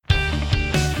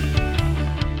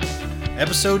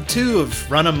Episode 2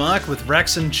 of Run Amok with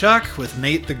Rex and Chuck, with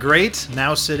Nate the Great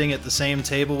now sitting at the same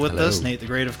table with us. Nate the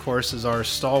Great, of course, is our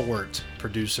stalwart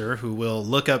producer who will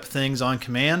look up things on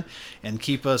command and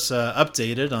keep us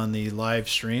updated on the live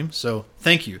stream. So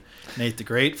thank you, Nate the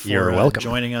Great, for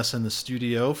joining us in the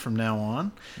studio from now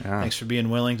on. Yeah. Thanks for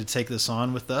being willing to take this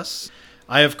on with us.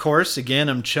 I, of course, again,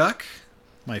 am Chuck,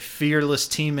 my fearless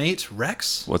teammate,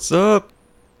 Rex. What's up?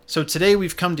 So today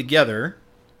we've come together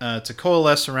to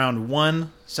coalesce around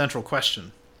one central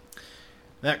question.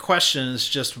 That question is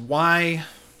just why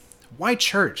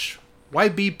church? Why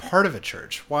be part of a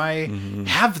church? Why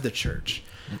have the church?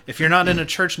 If you're not in a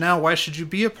church now, why should you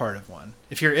be a part of one?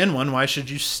 If you're in one, why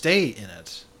should you stay in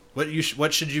it?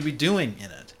 What should you be doing in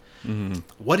it? Mm-hmm.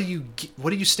 What do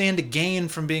you stand to gain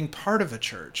from being part of a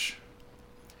church?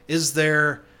 Is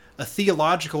there a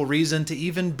theological reason to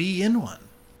even be in one?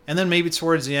 And then maybe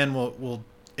towards the end, we'll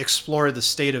explore the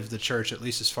state of the church, at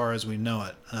least as far as we know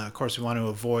it. Of course, we want to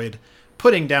avoid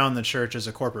putting down the church as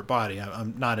a corporate body.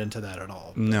 I'm not into that at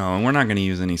all. No, and we're not going to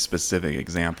use any specific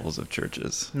examples of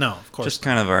churches. No, of course. Just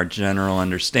kind of our general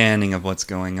understanding of what's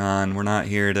going on. We're not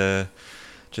here to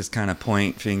just kind of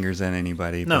point fingers at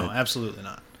anybody. No, absolutely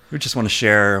not. We just want to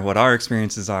share what our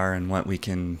experiences are and what we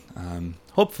can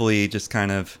hopefully just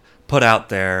kind of put out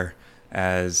there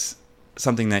as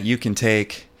something that you can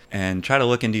take and try to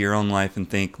look into your own life and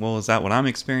think, well, is that what I'm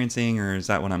experiencing, or is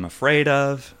that what I'm afraid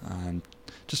of?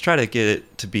 Just try to get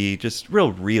it to be just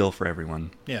real for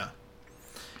everyone. Yeah.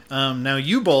 Now,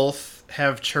 you both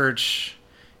have church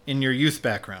in your youth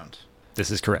background. This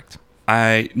is correct.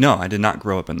 I did not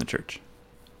grow up in the church.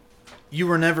 You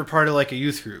were never part of like a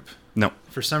youth group? No.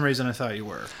 For some reason, I thought you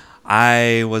were.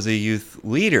 I was a youth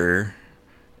leader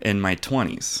in my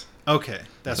 20s. Okay.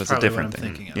 That's probably what I'm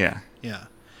thinking of. Yeah. Yeah.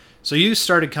 So you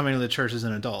started coming to the church as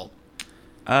an adult?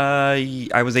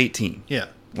 I was 18. Yeah.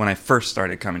 When I first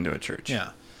started coming to a church.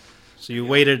 Yeah. So you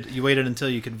waited until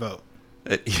you could vote.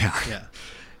 Yeah. Yeah.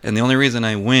 And the only reason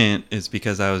I went is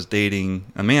because I was dating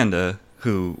Amanda,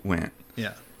 who went.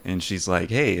 Yeah. And she's like,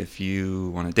 hey, if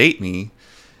you want to date me,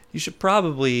 you should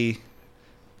probably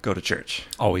go to church.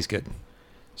 Always good.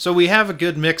 So we have a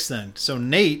good mix then. So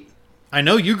Nate, I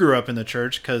know you grew up in the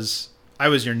church because I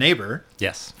was your neighbor.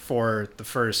 Yes. For the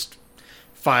first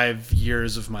 5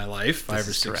 years of my life, 5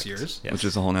 or 6 years. Yes. Which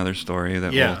is a whole other story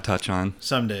that we'll touch on.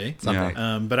 Someday.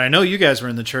 Yeah. But I know you guys were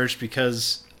in the church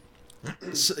because,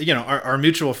 you know, our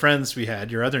mutual friends we had,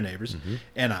 your other neighbors,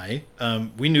 and I,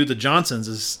 we knew the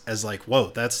Johnsons as like, whoa,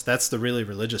 that's the really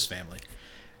religious family.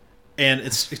 And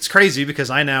it's crazy because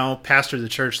I now pastor the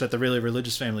church that the really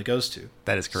religious family goes to.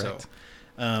 That is correct.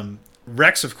 So,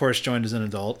 Rex, of course, joined as an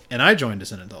adult, and I joined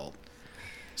as an adult.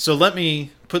 So let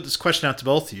me put this question out to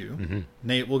both of you. Mm-hmm.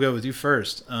 Nate, we'll go with you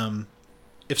first.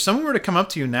 If someone were to come up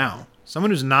to you now,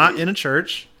 someone who's not in a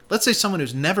church, let's say someone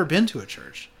who's never been to a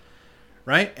church,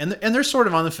 right? And they're sort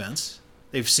of on the fence.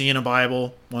 They've seen a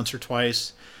Bible once or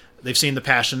twice. They've seen the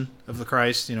Passion of the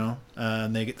Christ, you know,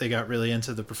 and they got really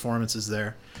into the performances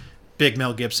there. Big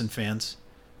Mel Gibson fans.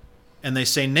 And they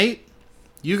say, Nate,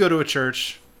 you go to a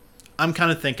church. I'm kind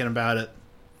of thinking about it.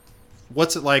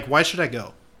 What's it like? Why should I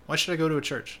go? Why should I go to a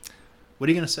church? What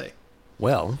are you going to say?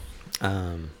 Well,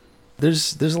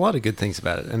 there's a lot of good things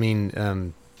about it. I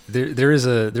mean, there is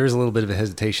a little bit of a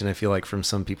hesitation, I feel like, from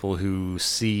some people who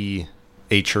see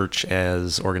a church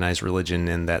as organized religion,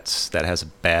 and that has a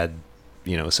bad,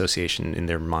 association in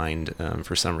their mind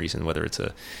for some reason, whether it's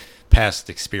a past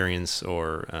experience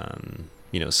or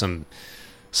some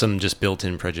just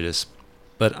built-in prejudice.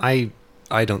 But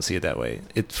I don't see it that way.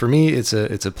 For me, it's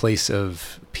a place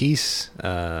of peace,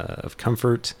 of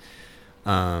comfort,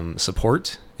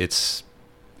 support. It's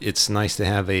nice to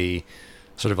have a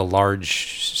sort of a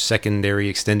large secondary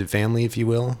extended family, if you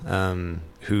will,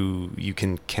 who you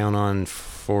can count on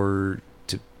for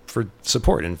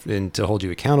support and to hold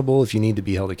you accountable if you need to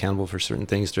be held accountable for certain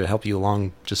things, to help you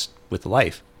along just with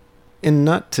life, and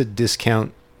not to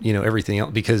discount everything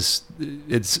else, because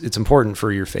it's important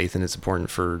for your faith and it's important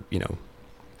for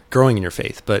growing in your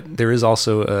faith. But there is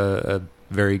also a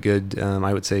very good,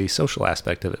 I would say, social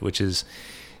aspect of it, which is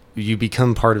you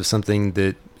become part of something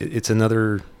that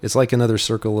it's like another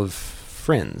circle of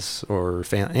friends or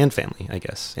and family, I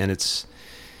guess. And it's,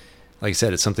 like I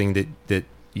said, it's something that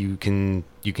you can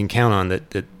count on,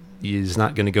 that is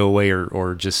not going to go away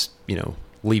or just,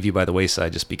 leave you by the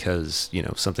wayside just because,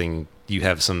 something, you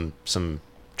have some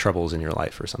troubles in your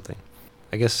life or something.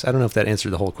 I guess, I don't know if that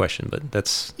answered the whole question, but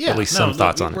that's at least some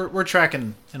thoughts on it. We're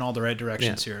tracking in all the right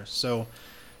directions here. So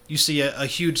you see a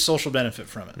huge social benefit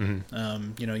from it.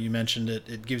 Mm-hmm. You mentioned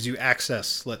it gives you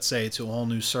access, let's say, to a whole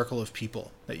new circle of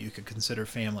people that you could consider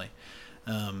family.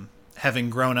 having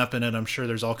grown up in it, I'm sure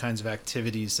there's all kinds of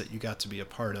activities that you got to be a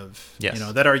part of, Yes.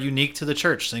 that are unique to the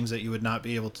church, things that you would not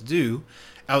be able to do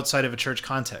outside of a church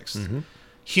context. Mm-hmm.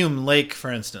 Hume Lake,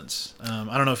 for instance.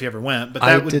 I don't know if you ever went, but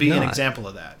I that would did be an not. example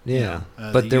of that. Yeah,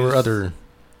 The but there were youth-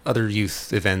 other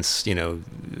youth events,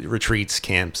 retreats,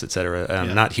 camps, etc.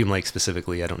 Yeah. Not Hume Lake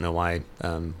specifically. I don't know why.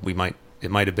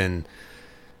 It might have been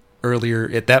earlier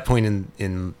at that point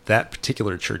in that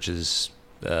particular church's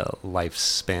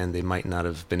lifespan. They might not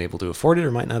have been able to afford it,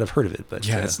 or might not have heard of it. But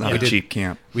Yeah, it's not Yeah. a cheap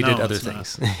camp. We No, did other it's not.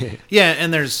 things. Yeah,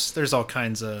 and there's all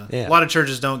kinds of... Yeah. A lot of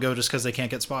churches don't go just because they can't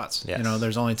get spots. Yes.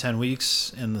 There's only 10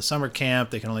 weeks in the summer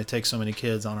camp. They can only take so many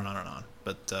kids, on and on and on.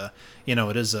 But,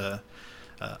 it is a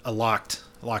locked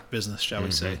business, shall we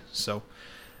say. So,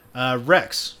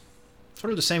 Rex,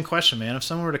 sort of the same question, man. If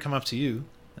someone were to come up to you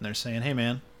and they're saying, hey,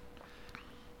 man,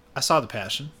 I saw The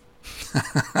Passion.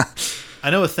 I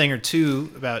know a thing or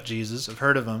two about Jesus. I've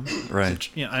heard of him. Right.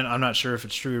 I'm not sure if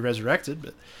it's true he resurrected,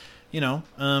 but,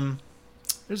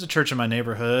 there's a church in my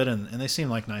neighborhood, and they seem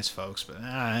like nice folks, but,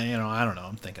 I don't know.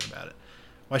 I'm thinking about it.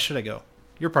 Why should I go?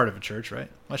 You're part of a church, right?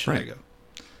 Why should I Right. go?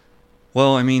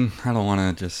 Well, I mean, I don't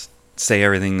want to just say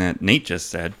everything that Nate just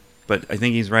said, but I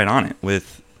think he's right on it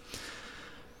with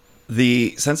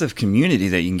the sense of community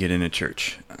that you can get in a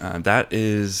church. That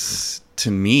is,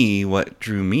 to me, what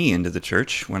drew me into the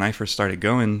church. When I first started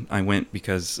going, I went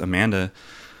because Amanda,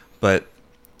 but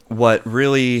what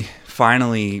really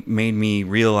finally made me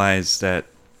realize that,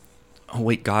 oh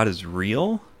wait, God is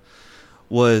real,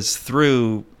 was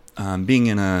through being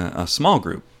in a small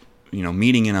group.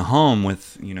 Meeting in a home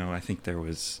with, I think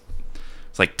it's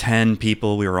like 10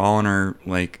 people. We were all in our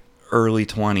early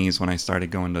 20s when I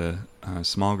started going to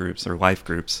small groups or life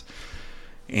groups.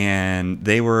 And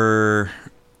they were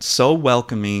so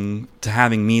welcoming to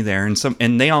having me there.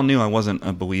 And they all knew I wasn't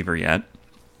a believer yet,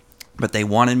 but they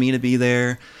wanted me to be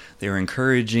there. They were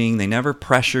encouraging. They never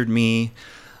pressured me,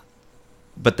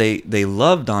 but they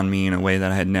loved on me in a way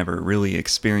that I had never really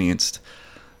experienced.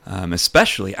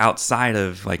 Especially outside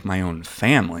of my own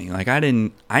family.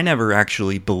 I never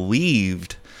actually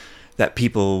believed that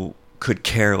people could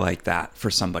care like that for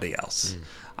somebody else.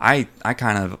 I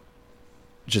kind of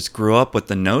just grew up with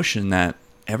the notion that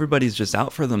everybody's just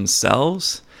out for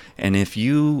themselves. And if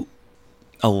you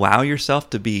allow yourself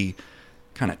to be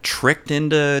kind of tricked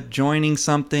into joining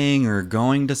something or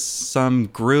going to some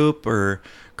group or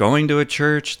going to a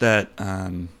church that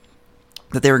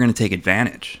they were going to take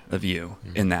advantage of you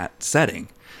in that setting.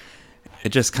 It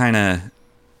just kind of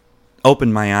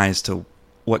opened my eyes to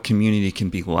what community can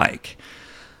be like.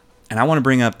 And I want to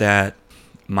bring up that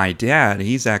my dad,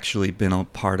 he's actually been a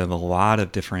part of a lot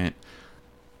of different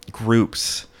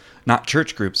groups, not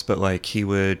church groups, but he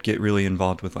would get really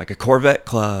involved with a Corvette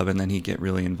club, and then he'd get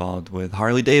really involved with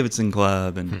Harley Davidson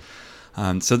club.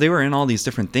 And so they were in all these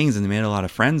different things, and they made a lot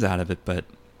of friends out of it. But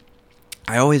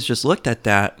I always just looked at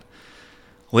that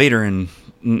later, and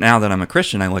now that I'm a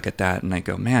Christian, I look at that and I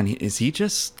go, man, is he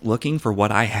just looking for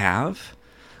what I have?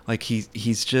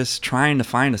 He's just trying to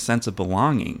find a sense of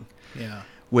belonging. Yeah.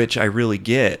 Which I really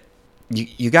get.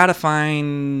 You got to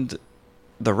find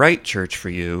the right church for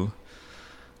you.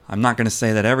 I'm not going to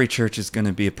say that every church is going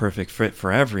to be a perfect fit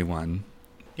for everyone.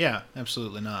 Yeah,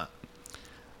 absolutely not.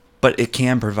 But it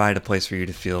can provide a place for you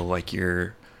to feel like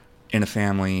you're in a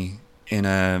family, in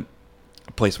a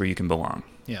place where you can belong.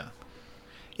 Yeah.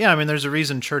 Yeah, I mean, there's a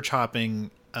reason church hopping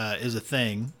is a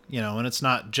thing, and it's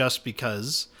not just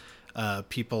because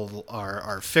people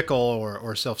are fickle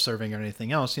or self-serving or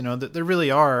anything else. That there really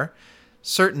are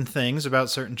certain things about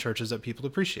certain churches that people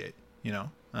appreciate.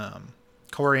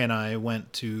 Corey and I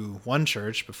went to one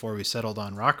church before we settled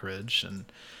on Rockridge,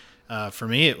 and for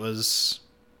me,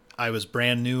 I was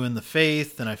brand new in the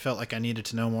faith, and I felt like I needed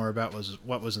to know more about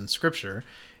what was in Scripture,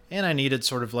 and I needed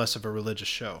sort of less of a religious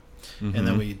show. Mm-hmm. And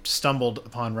then we stumbled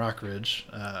upon Rockridge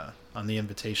on the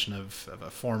invitation of a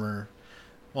former.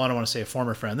 Well, I don't want to say a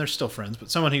former friend. They're still friends,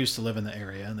 but someone who used to live in the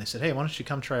area. And they said, hey, why don't you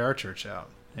come try our church out?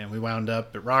 And we wound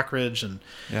up at Rockridge. And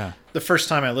the first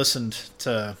time I listened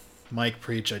to Mike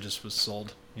preach, I just was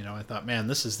sold. I thought, man,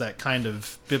 this is that kind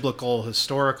of biblical,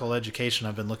 historical education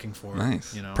I've been looking for.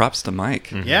 Nice. Props to Mike.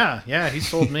 Mm-hmm. Yeah, he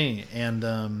sold me. And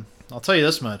I'll tell you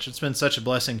this much. It's been such a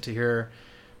blessing to hear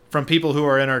from people who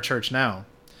are in our church now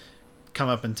come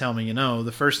up and tell me,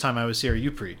 the first time I was here,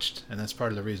 you preached. And that's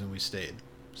part of the reason we stayed.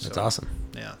 That's awesome.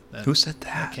 Yeah. Who said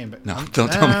that? Came back. No,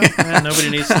 don't tell me. Nobody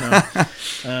needs to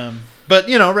know. But,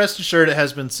 rest assured it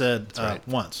has been said right.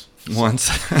 once. Once,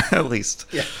 at least.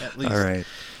 Yeah, at least. All right.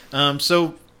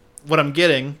 So what I'm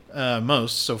getting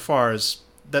most so far is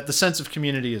that the sense of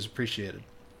community is appreciated.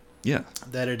 Yeah.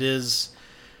 That it is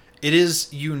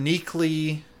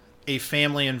uniquely a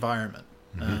family environment.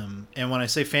 And when I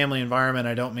say family environment,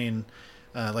 I don't mean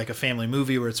like a family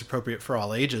movie where it's appropriate for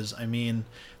all ages. I mean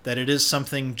that it is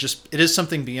something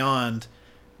beyond,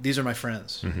 these are my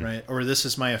friends, right? Or this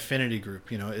is my affinity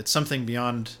group. It's something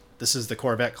beyond, this is the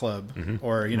Corvette Club,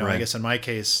 or I Right. guess in my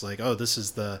case, like, oh, this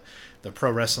is the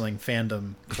pro wrestling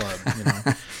fandom club.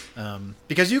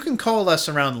 Because you can coalesce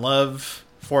around love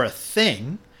for a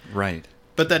thing, Right.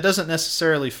 but that doesn't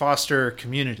necessarily foster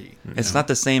community. It's not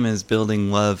the same as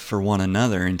building love for one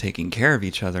another and taking care of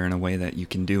each other in a way that you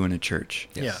can do in a church.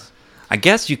 Yeah. I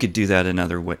guess you could do that in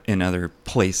other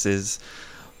places,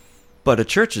 but a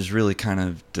church is really kind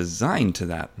of designed to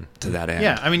that end.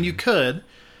 Yeah, I mean, you could,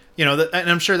 and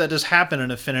I'm sure that does happen in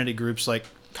affinity groups like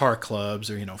car clubs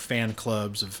or fan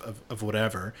clubs of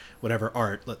whatever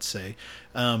art, let's say.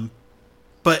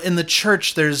 But in the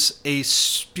church, there's a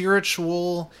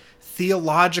spiritual,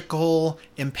 theological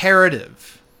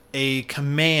imperative, a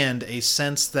command, a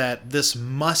sense that this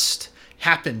must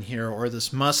happen here or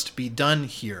this must be done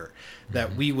here,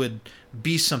 that we would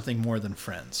be something more than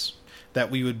friends,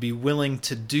 that we would be willing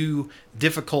to do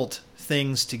difficult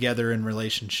things together in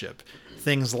relationship,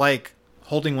 things like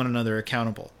holding one another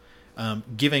accountable,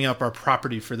 giving up our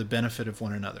property for the benefit of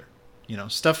one another.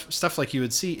 Stuff like you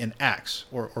would see in Acts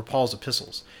or Paul's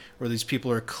epistles, where these people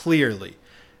are clearly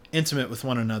intimate with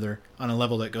one another on a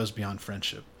level that goes beyond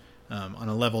friendship, on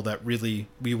a level that really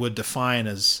we would define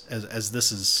as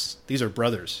these are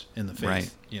brothers in the faith.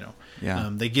 Right. Yeah.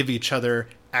 They give each other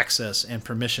access and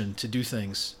permission to do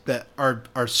things that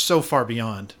are so far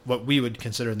beyond what we would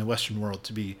consider in the Western world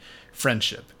to be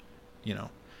friendship. It's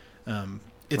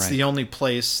Right. the only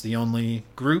place, the only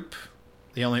group,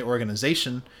 the only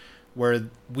organization where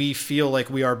we feel like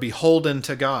we are beholden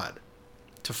to God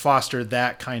to foster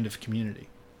that kind of community.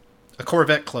 A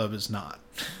Corvette Club is not.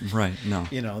 Right.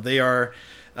 No. They are.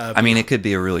 I mean, it could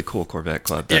be a really cool Corvette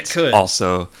Club that's could.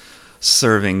 also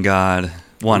serving God,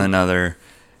 one another,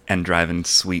 and driving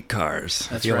sweet cars.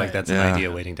 I feel like that's an Yeah.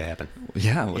 idea waiting to happen.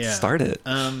 Yeah, let's start it.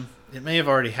 It may have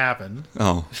already happened.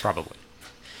 Oh, Probably.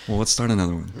 well, let's start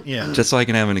another one. Yeah. Just so I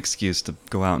can have an excuse to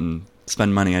go out and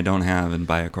spend money I don't have and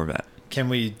buy a Corvette. Can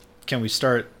we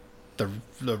start the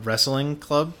wrestling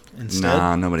club instead?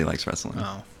 Nah, nobody likes wrestling.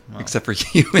 Oh, well, Except for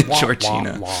you and Wah,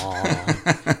 Georgina. wah,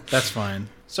 wah. that's fine.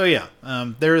 So yeah,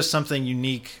 there is something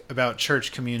unique about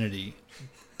church community,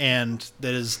 and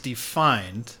that is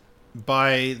defined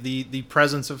by the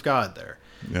presence of God there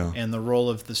Yeah. and the role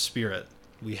of the Spirit.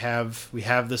 We have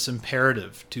this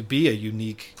imperative to be a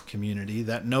unique community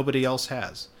that nobody else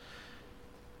has.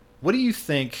 What do you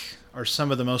think are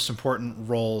some of the most important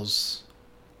roles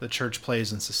the church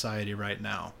plays in society right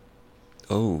now?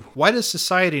 Oh. Why does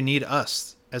society need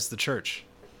us as the church?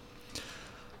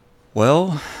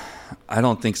 Well, I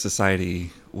don't think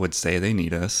society would say they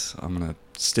need us. I'm going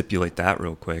to stipulate that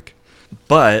real quick.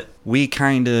 But we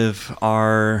kind of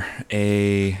are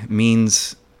a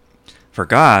means for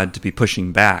God to be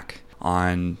pushing back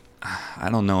on, I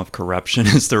don't know if corruption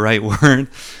is the right word,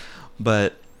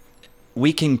 but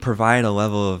we can provide a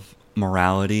level of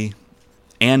morality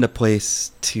and a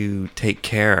place to take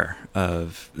care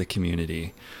of the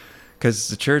community. Because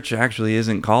the church actually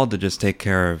isn't called to just take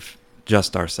care of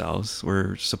just ourselves.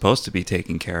 We're supposed to be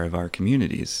taking care of our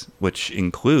communities, which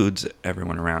includes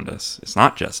everyone around us. It's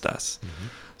not just us. Mm-hmm.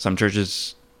 Some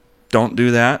churches don't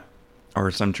do that,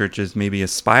 or some churches maybe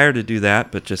aspire to do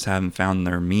that, but just haven't found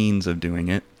their means of doing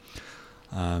it.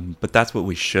 But that's what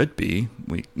we should be.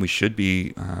 We should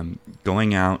be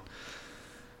going out,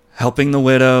 helping the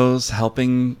widows,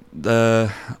 helping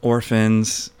the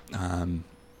orphans,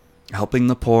 helping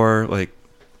the poor.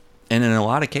 And in a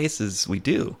lot of cases, we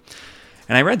do.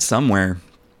 And I read somewhere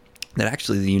that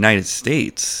actually the United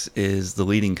States is the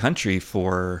leading country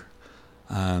for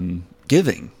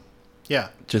giving. Yeah,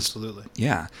 Just- absolutely.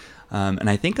 Yeah. And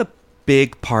I think a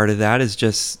big part of that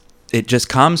is it just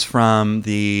comes from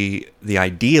the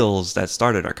ideals that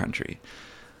started our country.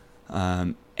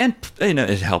 And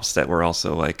it helps that we're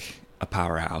also like a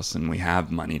powerhouse and we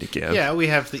have money to give. Yeah, we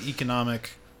have the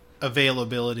economic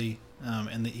availability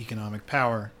and the economic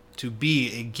power to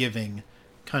be a giving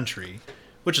country,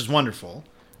 which is wonderful.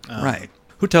 Right.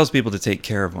 Who tells people to take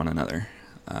care of one another?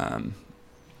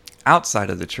 Outside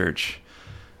of the church,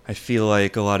 I feel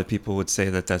like a lot of people would say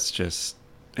that that's just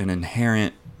an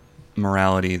inherent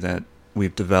morality that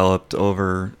we've developed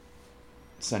over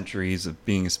centuries of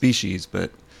being a species,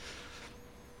 but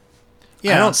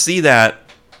Yeah, I don't see that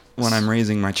when I'm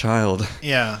raising my child.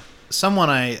 Yeah, someone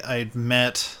I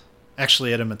met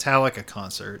actually at a Metallica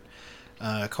concert.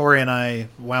 Corey and I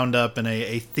wound up in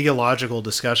a theological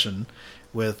discussion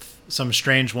with some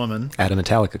strange woman At a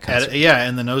Metallica concert.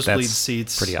 in the nosebleed That's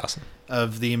seats pretty awesome.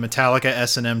 of the Metallica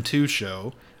S&M 2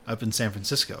 show up in San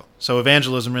Francisco. So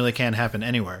evangelism really can happen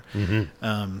anywhere.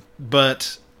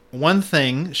 But one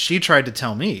thing she tried to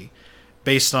tell me,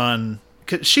 based on...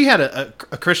 'cause she had a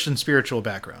Christian spiritual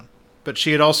background, but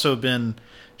she had also been,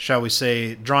 shall we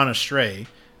say, drawn astray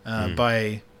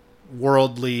by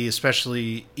worldly,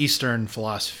 especially Eastern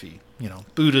philosophy,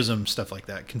 Buddhism, stuff like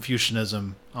that,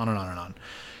 Confucianism, on and on and on.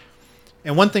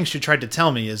 And one thing she tried to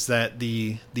tell me is that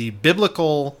the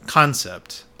biblical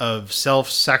concept of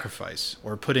self-sacrifice,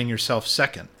 or putting yourself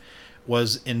second,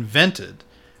 was invented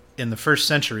in the first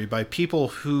century by people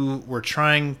who were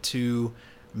trying to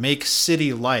make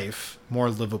city life more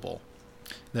livable.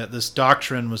 That this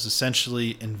doctrine was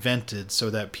essentially invented so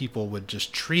that people would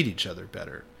just treat each other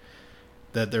better.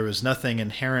 That there was nothing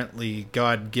inherently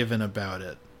God-given about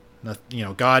it.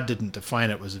 God didn't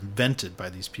define it. It was invented by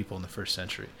these people in the first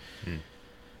century.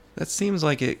 That seems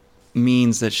like it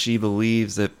means that she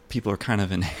believes that people are kind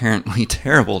of inherently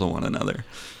terrible to one another.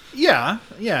 Yeah,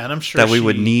 and I'm sure that we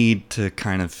would need to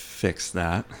kind of fix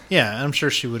that. Yeah, I'm sure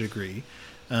she would agree.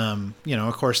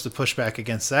 Of course, the pushback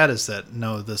against that is that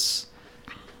no, this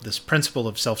principle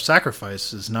of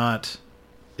self-sacrifice is not.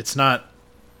 It's not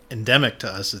endemic to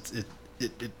us. It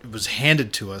was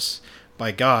handed to us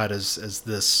by God as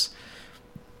this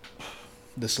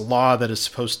law that is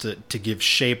supposed to give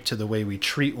shape to the way we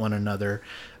treat one another.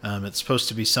 It's supposed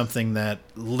to be something that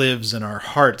lives in our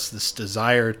hearts, this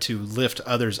desire to lift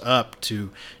others up,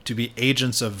 to be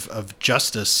agents of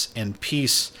justice and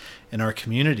peace in our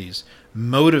communities,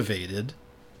 motivated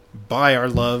by our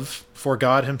love for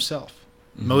God himself,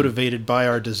 motivated by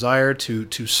our desire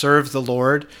to serve the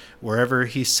Lord wherever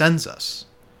he sends us.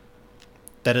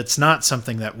 That it's not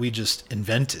something that we just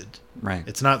invented. Right.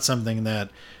 It's not something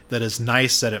that is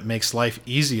nice, that it makes life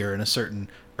easier in a certain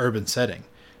urban setting.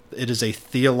 It is a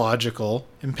theological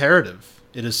imperative.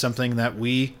 It is something that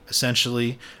we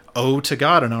essentially owe to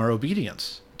God in our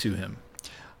obedience to him.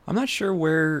 I'm not sure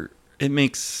where it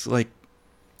makes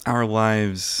our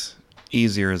lives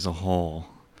easier as a whole.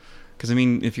 Because,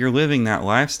 if you're living that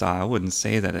lifestyle, I wouldn't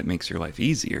say that it makes your life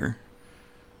easier.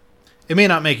 It may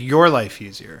not make your life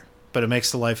easier, but it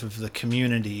makes the life of the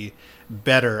community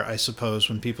better, I suppose,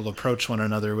 when people approach one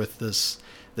another with this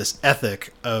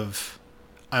ethic of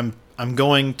I'm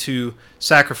going to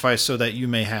sacrifice so that you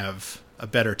may have a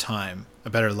better time, a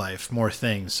better life, more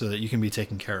things, so that you can be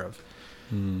taken care of.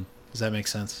 Does that make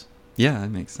sense? Yeah, that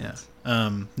makes sense.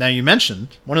 Yeah. Now, you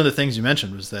mentioned, one of the things you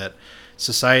mentioned was that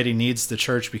society needs the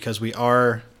church because we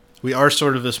are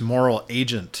sort of this moral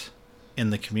agent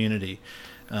in the community.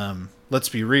 Let's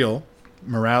be real.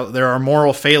 There are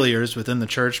moral failures within the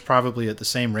church, probably at the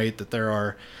same rate that there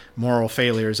are moral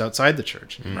failures outside the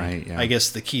church. Right. Yeah. I guess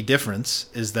the key difference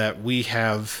is that we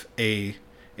have a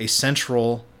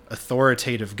central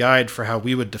authoritative guide for how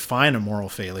we would define a moral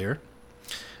failure,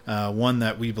 one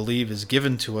that we believe is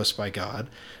given to us by God,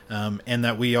 and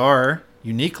that we are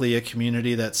uniquely a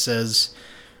community that says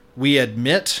we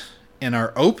admit and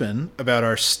are open about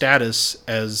our status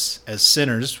as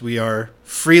sinners. We are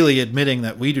freely admitting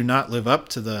that we do not live up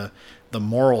to the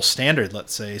moral standard,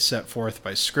 let's say, set forth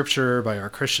by Scripture, by our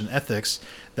Christian ethics,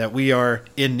 that we are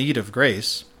in need of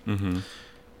grace,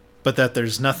 but that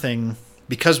there's nothing,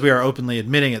 because we are openly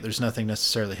admitting it, there's nothing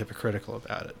necessarily hypocritical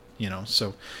about it.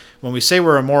 So when we say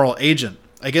we're a moral agent,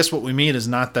 I guess what we mean is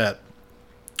not that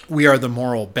we are the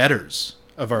moral betters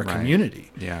of our community,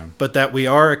 but that we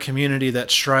are a community that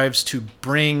strives to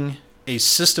bring a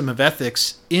system of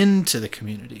ethics into the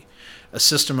community, a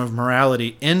system of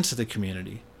morality into the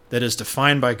community that is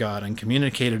defined by God and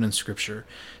communicated in Scripture,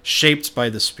 shaped by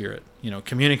the Spirit,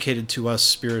 communicated to us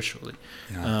spiritually.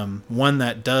 One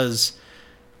that does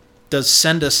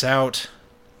send us out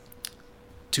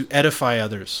to edify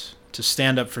others, to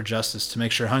stand up for justice, to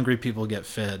make sure hungry people get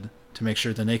fed, to make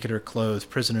sure the naked are clothed,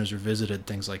 prisoners are visited,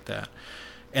 things like that.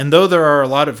 And though there are a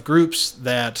lot of groups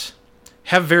that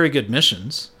have very good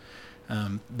missions,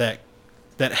 that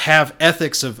have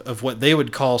ethics of what they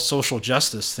would call social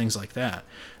justice, things like that,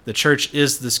 the church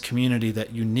is this community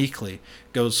that uniquely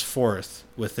goes forth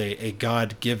with a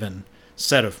God-given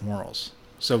set of morals.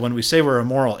 So when we say we're a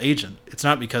moral agent, it's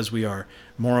not because we are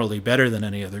morally better than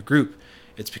any other group.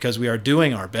 It's because we are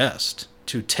doing our best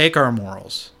to take our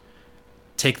morals,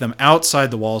 take them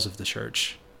outside the walls of the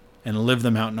church, and live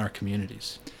them out in our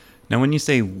communities. Now, when you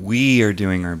say we are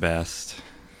doing our best,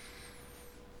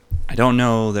 I don't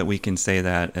know that we can say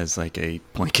that as a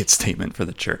blanket statement for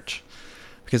the church.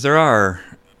 Because there are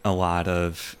a lot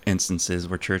of instances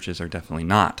where churches are definitely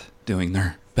not doing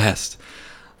their best.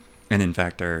 And in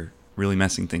fact, are really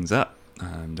messing things up.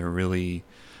 They're really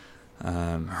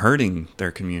hurting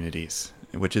their communities,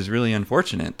 which is really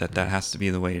unfortunate that has to be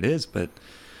the way it is. But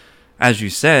as you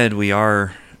said, we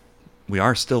are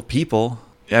still people.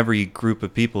 Every group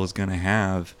of people is going to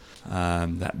have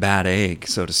that bad egg,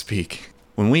 so to speak.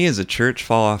 When we as a church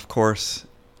fall off course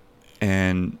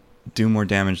and do more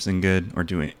damage than good, or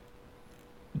do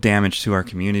damage to our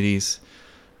communities,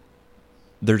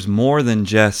 there's more than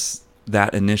just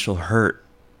that initial hurt,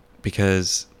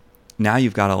 because now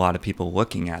you've got a lot of people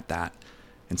looking at that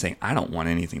and saying, I don't want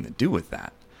anything to do with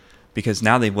that, because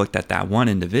now they've looked at that one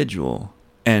individual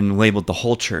and labeled the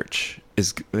whole church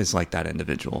is like that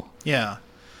individual. Yeah.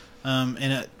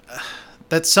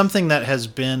 That's something that has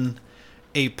been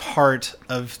a part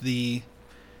of the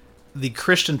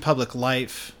Christian public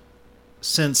life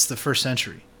since the first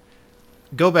century.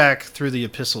 Go back through the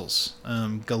epistles.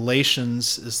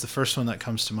 Galatians is the first one that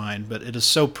comes to mind, but it is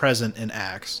so present in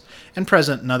Acts and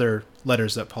present in other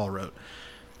letters that Paul wrote.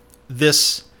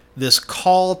 This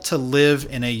call to live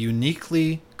in a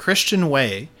uniquely Christian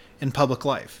way in public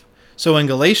life. So in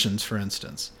Galatians, for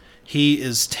instance, he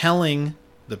is telling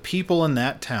the people in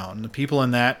that town, the people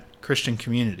in that Christian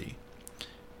community,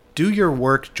 do your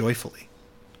work joyfully.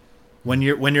 When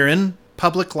you're in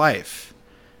public life,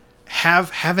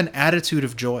 have an attitude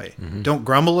of joy. Mm-hmm. Don't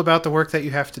grumble about the work that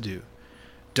you have to do.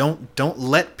 Don't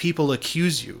let people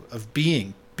accuse you of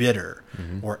being bitter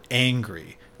or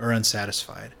angry or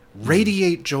unsatisfied.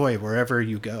 Radiate joy wherever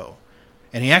you go.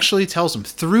 And he actually tells them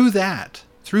through that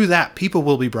people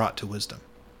will be brought to wisdom.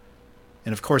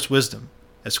 And of course, wisdom,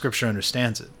 as Scripture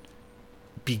understands it,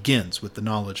 begins with the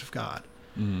knowledge of God.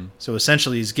 Mm-hmm. So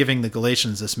essentially, he's giving the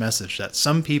Galatians this message that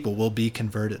some people will be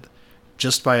converted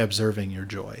just by observing your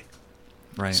joy.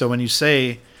 Right. So when you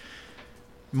say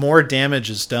more damage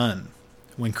is done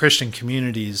when Christian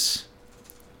communities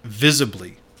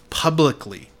visibly,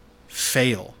 publicly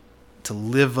fail to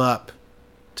live up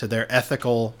to their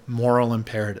ethical, moral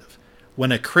imperative,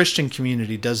 when a Christian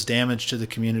community does damage to the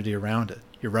community around it,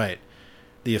 you're right,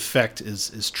 the effect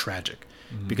is tragic.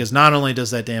 Mm-hmm. Because not only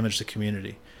does that damage the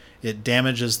community, it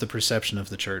damages the perception of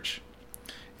the church.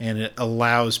 And it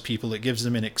allows people, it gives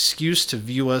them an excuse to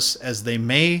view us as they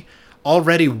may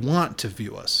already want to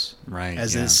view us. Right,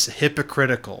 as this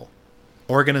hypocritical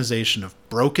organization of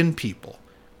broken people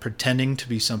pretending to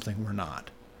be something we're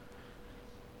not.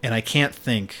 And I can't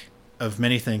think of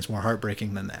many things more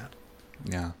heartbreaking than that.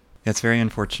 Yeah. It's very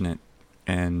unfortunate.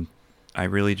 And I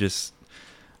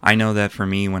know that for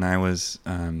me, when I was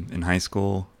in high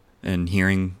school and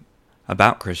hearing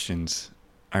about Christians,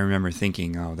 I remember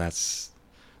thinking, oh, that's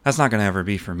not going to ever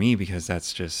be for me, because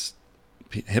that's just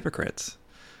hypocrites.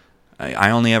 I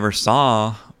only ever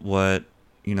saw what,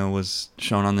 was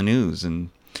shown on the news. And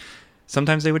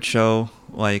sometimes they would show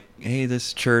like, hey,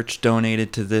 this church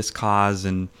donated to this cause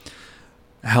and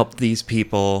helped these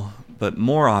people. But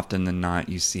more often than not,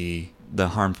 you see the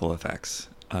harmful effects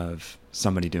of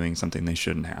somebody doing something they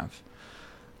shouldn't have.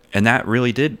 And that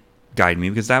really did guide me,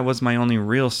 because that was my only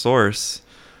real source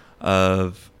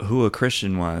of who a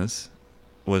Christian was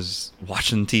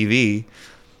watching TV,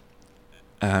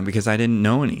 because I didn't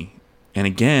know any. And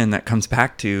again, that comes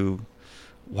back to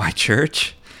why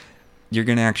church? You're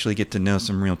going to actually get to know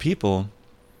some real people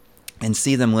and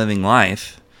see them living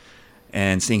life,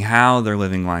 and seeing how they're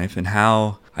living life, and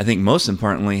how, I think most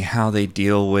importantly, how they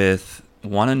deal with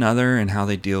one another, and how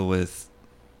they deal with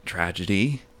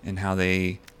tragedy, and how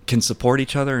they can support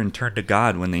each other and turn to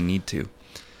God when they need to.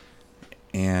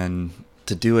 And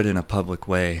to do it in a public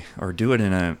way, or do it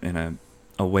in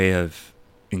a way of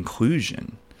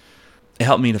inclusion, it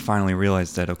helped me to finally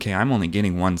realize that, okay, I'm only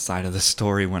getting one side of the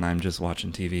story when I'm just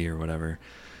watching TV or whatever.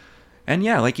 And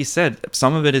yeah, like you said,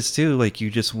 some of it is too, like, you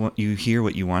hear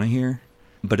what you want to hear.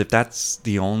 But if that's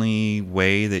the only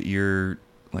way that you're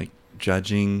like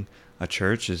judging a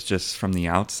church, is just from the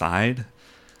outside,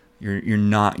 you're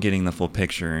not getting the full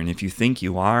picture. And if you think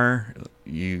you are,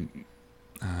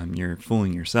 you're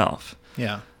fooling yourself.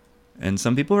 Yeah. And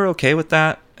some people are okay with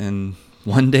that. And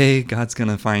one day God's going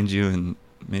to find you, and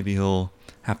maybe he'll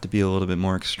have to be a little bit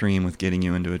more extreme with getting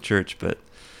you into a church. But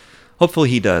hopefully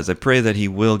he does. I pray that he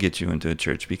will get you into a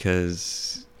church,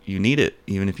 because you need it,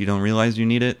 even if you don't realize you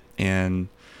need it. And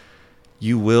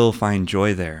you will find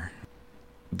joy there.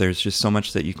 There's just so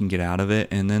much that you can get out of it.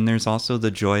 And then there's also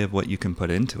the joy of what you can put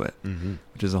into it,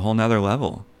 which is a whole nother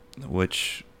level,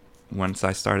 which once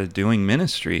I started doing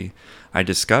ministry, I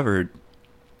discovered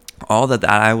all that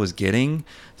I was getting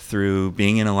through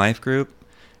being in a life group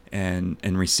and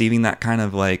receiving that kind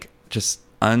of like just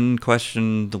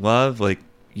unquestioned love. Like,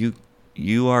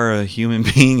 you are a human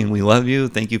being and we love you.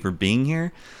 Thank you for being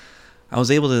here. I was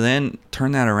able to then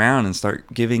turn that around and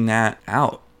start giving that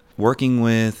out. Working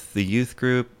with the youth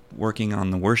group, working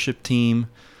on the worship team,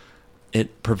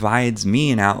 it provides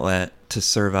me an outlet to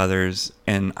serve others,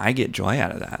 and I get joy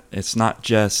out of that. It's not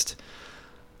just,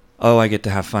 oh, I get to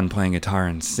have fun playing guitar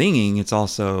and singing. It's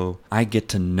also, I get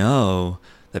to know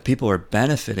that people are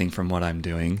benefiting from what I'm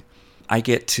doing. I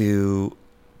get to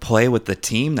play with the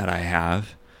team that I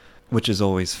have, which is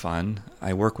always fun.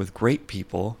 I work with great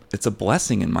people. It's a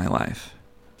blessing in my life.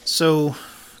 So,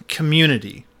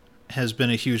 community has been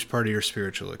a huge part of your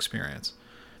spiritual experience.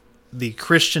 The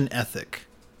Christian ethic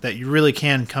that you really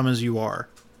can come as you are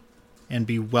and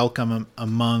be welcome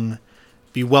among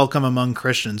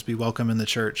Christians, be welcome in the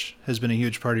church, has been a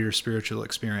huge part of your spiritual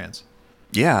experience.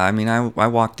 Yeah, I mean, I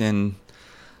walked in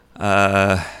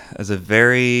as a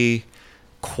very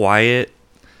quiet,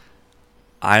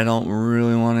 I don't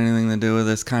really want anything to do with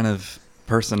this kind of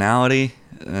personality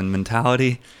and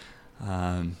mentality.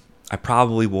 I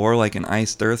probably wore like an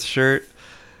Iced Earth shirt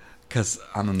because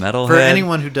I'm a metalhead. For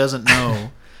anyone who doesn't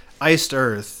know, Iced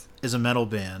Earth is a metal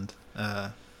band.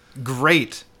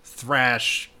 Great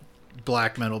thrash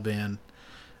black metal band.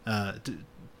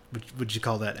 Would you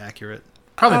call that accurate?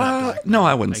 Probably not black metal. No,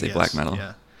 I wouldn't say black metal.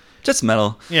 Yeah. Just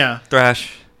metal. Yeah.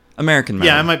 Thrash. American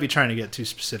metal. Yeah, I might be trying to get too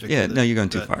specific. Yeah, with no, it, you're going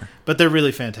too far. But they're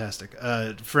really fantastic.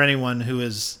 For anyone who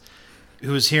is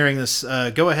hearing this,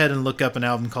 go ahead and look up an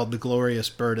album called The Glorious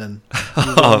Burden.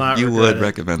 You would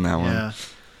recommend that one.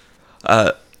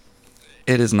 Yeah.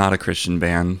 It is not a Christian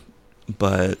band,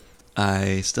 but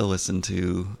I still listen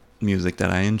to music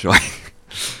that I enjoy.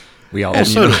 We all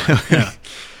do. Yeah.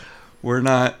 We're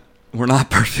not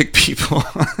perfect people.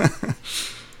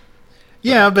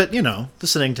 Yeah, but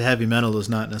listening to heavy metal is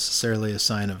not necessarily a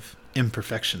sign of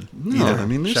imperfection. No, either, I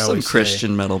mean, there's some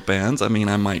Christian metal bands. I mean,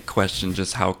 I might question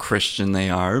just how Christian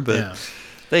they are, but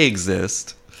they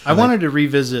exist. I wanted to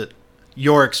revisit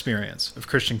your experience of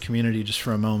Christian community just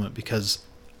for a moment, because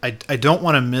I don't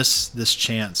want to miss this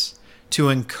chance to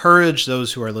encourage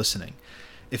those who are listening.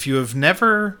 If you have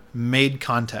never made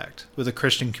contact with a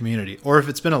Christian community, or if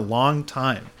it's been a long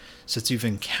time since you've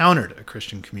encountered a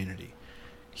Christian community,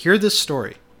 hear this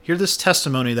story. Hear this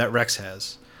testimony that Rex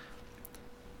has,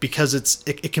 because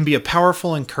it can be a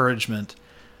powerful encouragement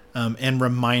and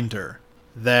reminder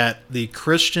that the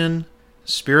Christian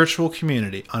spiritual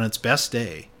community on its best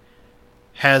day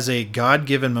has a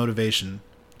God-given motivation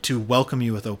to welcome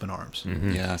you with open arms.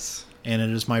 Mm-hmm. Yes. And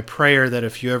it is my prayer that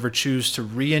if you ever choose to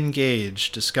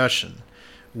re-engage discussion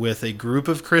with a group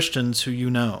of Christians who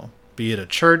you know, be it a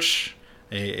church,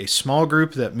 a small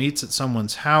group that meets at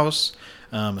someone's house,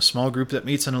 a small group that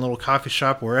meets in a little coffee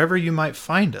shop, wherever you might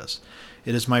find us,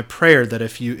 it is my prayer that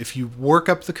if you work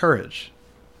up the courage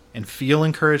and feel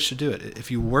encouraged to do it,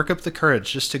 if you work up the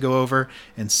courage just to go over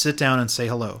and sit down and say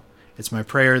hello, it's my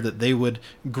prayer that they would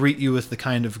greet you with the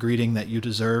kind of greeting that you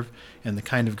deserve and the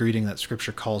kind of greeting that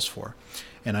Scripture calls for.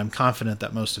 And I'm confident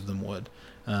that most of them would.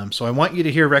 So I want you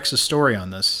to hear Rex's story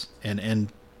on this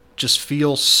and just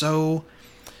feel so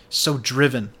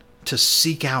driven to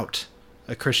seek out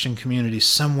a Christian community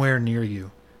somewhere near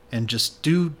you. And just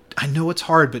I know it's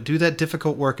hard, but do that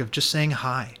difficult work of just saying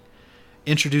hi,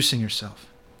 introducing yourself,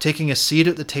 taking a seat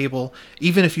at the table,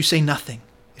 even if you say nothing,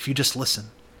 if you just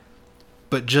listen.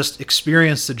 But just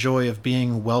experience the joy of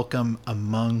being welcome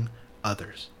among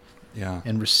others. Yeah.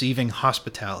 And receiving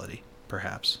hospitality,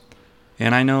 perhaps.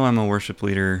 And I know I'm a worship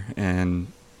leader and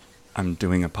I'm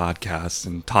doing a podcast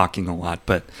and talking a lot,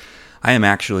 but I am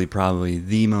actually probably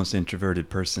the most introverted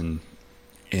person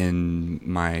in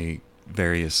my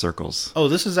various circles. Oh,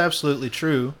 this is absolutely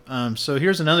true. So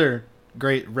here's another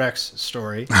great Rex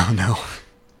story. Oh, no.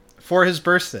 For his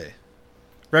birthday,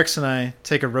 Rex and I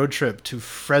take a road trip to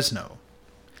Fresno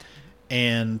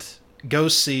and go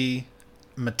see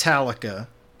Metallica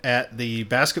at the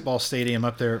basketball stadium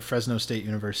up there at Fresno State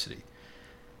University.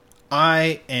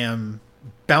 I am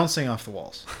bouncing off the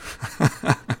walls.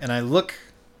 And I look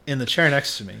in the chair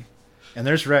next to me, and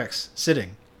there's Rex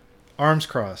sitting, arms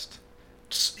crossed,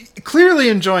 clearly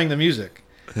enjoying the music,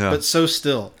 but so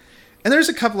still. And there's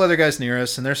a couple other guys near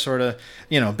us, and they're sort of,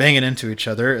 banging into each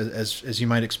other, as you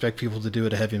might expect people to do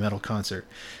at a heavy metal concert.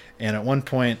 And at one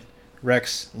point,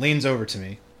 Rex leans over to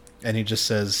me, and he just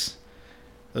says,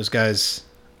 "Those guys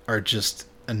are just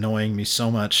annoying me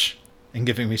so much and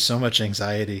giving me so much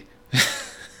anxiety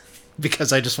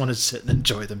because I just want to sit and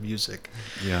enjoy the music."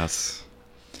 Yes.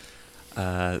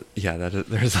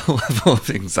 There's a level of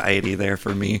anxiety there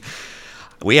for me.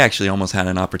 We actually almost had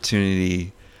an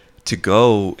opportunity to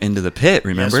go into the pit,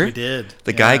 remember? Yes, we did.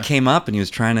 The guy came up and he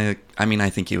was trying to, I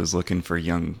think he was looking for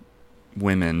young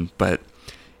women, but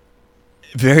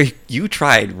You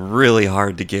tried really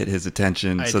hard to get his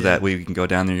attention so that we can go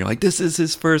down there. You're like, this is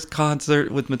his first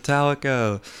concert with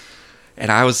Metallica.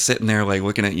 And I was sitting there like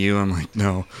looking at you. I'm like,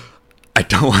 no, I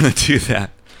don't want to do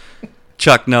that.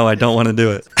 Chuck, no, I don't want to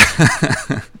do it.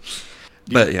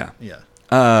 But yeah.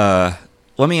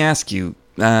 Let me ask you,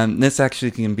 this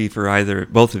actually can be for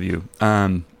both of you.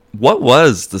 What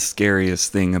was the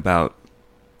scariest thing about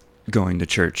going to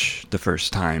church the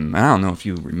first time? I don't know if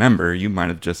you remember. You might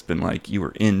have just been like, you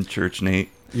were in church, Nate.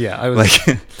 Yeah, I was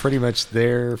pretty much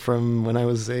there from when I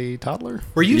was a toddler.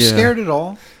 Were you scared at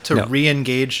all to No.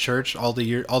 re-engage church all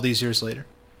these years later?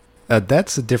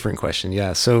 That's a different question.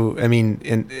 Yeah. So, I mean,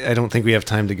 and I don't think we have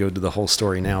time to go to the whole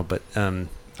story now, but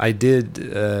I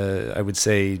did, I would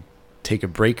say, take a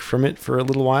break from it for a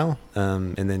little while,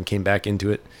 and then came back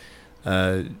into it.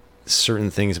 Certain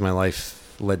things in my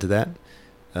life led to that,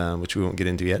 which we won't get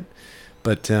into yet.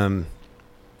 But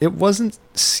it wasn't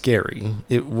scary.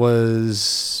 It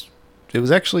was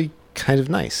actually kind of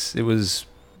nice. It was,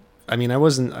 I mean, I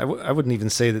wouldn't even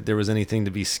say that there was anything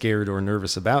to be scared or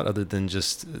nervous about, other than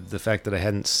just the fact that I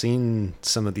hadn't seen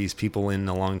some of these people in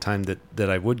a long time that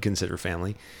I would consider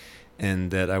family,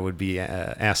 and that I would be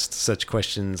asked such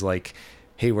questions like,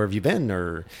 hey, where have you been?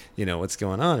 Or, what's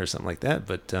going on, or something like that.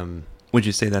 But would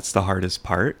you say that's the hardest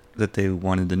part, that they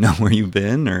wanted to know where you've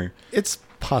been? Or it's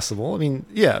possible. I mean,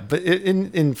 yeah, but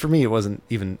in for me, it wasn't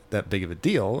even that big of a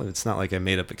deal. It's not like I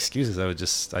made up excuses. I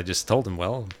just told them,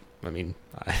 well, I mean,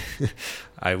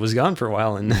 I was gone for a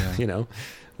while, and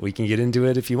we can get into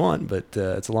it if you want, but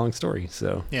it's a long story.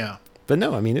 So Yeah. but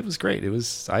no, I mean, it was great. It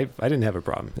was I didn't have a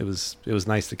problem. It was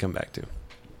nice to come back to.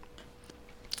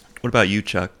 what about you,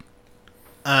 Chuck?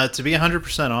 To be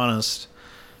 100% honest,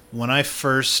 when I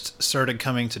first started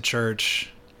coming to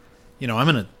church, I'm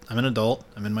an adult.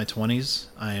 I'm in my 20s.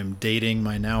 I am dating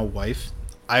my now wife.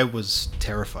 I was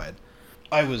terrified.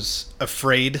 I was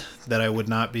afraid that I would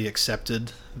not be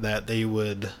accepted, that they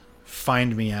would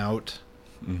find me out,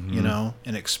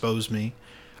 and expose me.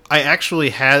 I actually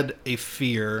had a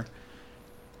fear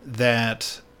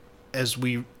that as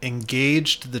we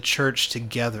engaged the church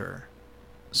together,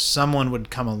 someone would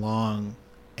come along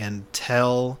and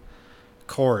tell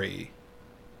Corey,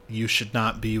 you should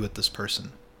not be with this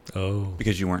person. Oh.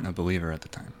 Because you weren't a believer at the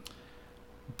time.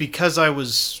 Because I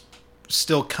was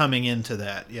still coming into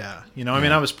that, yeah. I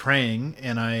mean, I was praying,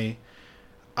 and I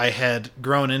had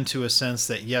grown into a sense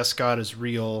that, yes, God is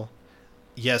real.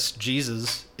 Yes,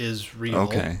 Jesus is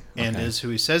real and is who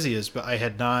he says he is, but I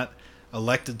had not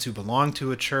elected to belong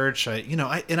to a church. I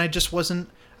just wasn't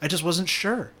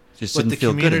sure Just what didn't the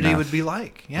feel good community enough. would be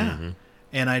like. Yeah. Mm-hmm.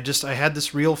 And I had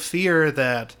this real fear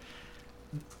that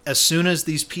as soon as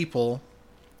these people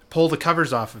pull the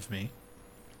covers off of me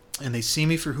and they see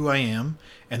me for who I am,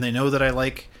 and they know that I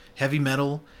like heavy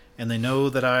metal, and they know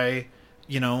that I,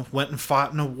 went and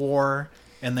fought in a war,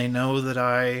 and they know that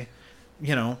I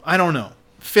don't know,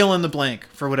 fill in the blank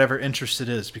for whatever interest it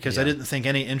is, because I didn't think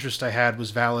any interest I had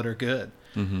was valid or good.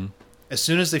 Mm-hmm. As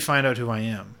soon as they find out who I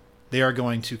am, they are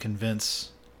going to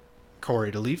convince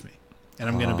Corey to leave me, and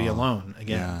I'm going to be alone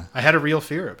again. Yeah. I had a real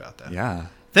fear about that. Yeah.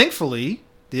 Thankfully,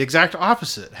 the exact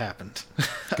opposite happened.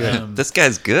 This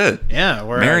guy's good. Yeah.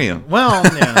 Marry him. Well,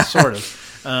 yeah, sort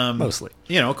of. Mostly.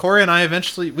 Corey and I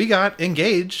we got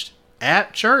engaged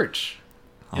at church,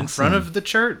 in front Awesome. of the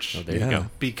church. Oh, there you go.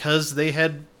 Because they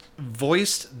had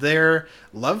voiced their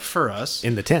love for us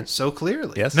In the tent. so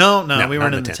clearly. Yes? No, No, we not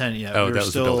weren't in in the the tent. tent yet. Oh, we that were was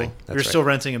the still building. we were That's still right.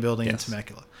 renting a building Yes. in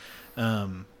Temecula.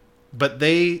 But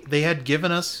they had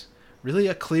given us really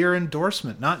a clear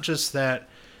endorsement, not just that,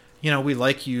 we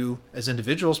like you as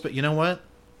individuals, but you know what?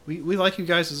 We like you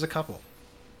guys as a couple.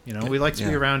 We like to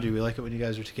be Yeah. around you. We like it when you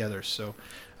guys are together. So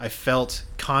I felt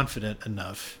confident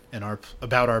enough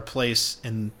about our place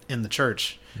in the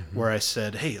church, where I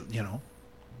said, hey,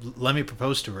 let me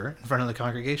propose to her in front of the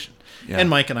congregation. Yeah. And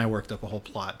Mike and I worked up a whole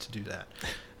plot to do that.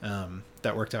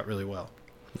 That worked out really well.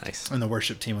 Nice. And the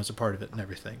worship team was a part of it and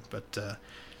everything. But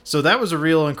so that was a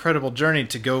real incredible journey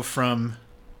to go from,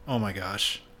 oh my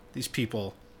gosh, these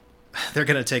people, they're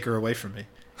going to take her away from me,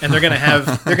 and they're going to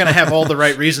have all the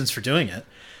right reasons for doing it.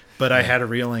 But I had a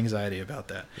real anxiety about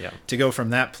that. Yeah. To go from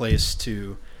that place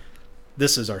to,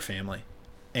 this is our family,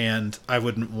 and I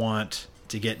wouldn't want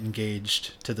to get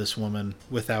engaged to this woman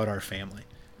without our family.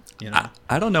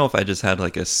 I don't know if I just had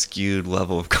like a skewed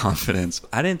level of confidence.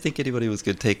 I didn't think anybody was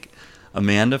going to take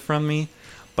Amanda from me,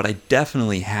 but I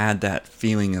definitely had that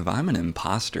feeling of, I'm an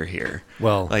imposter here.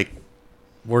 Well, Like,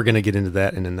 we're going to get into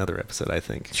that in another episode, I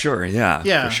think. sure, yeah.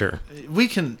 Yeah, For sure. We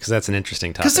can, Because that's an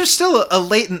interesting topic. because there's still a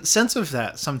latent sense of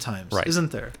that sometimes, Right.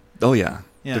 isn't there? Oh, yeah.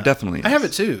 Yeah, There definitely is. I have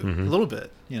it too, Mhm. a little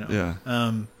bit. Yeah.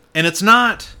 And it's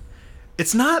not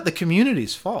the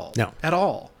community's fault No. at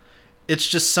all. It's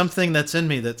just something that's in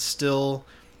me that still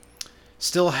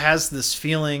has this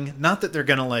feeling, not that they're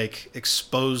going to like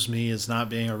expose me as not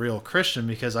being a real Christian,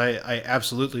 because I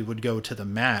absolutely would go to the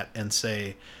mat and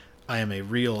say I am a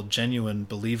real, genuine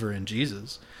believer in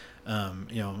Jesus.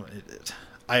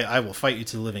 I will fight you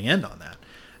to the living end on that.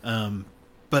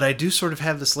 But I do sort of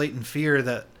have this latent fear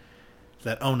that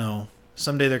oh no,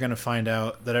 someday they're going to find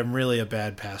out that I'm really a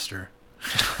bad pastor.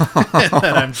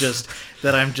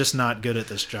 that I'm just not good at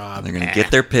this job. They're going to get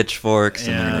their pitchforks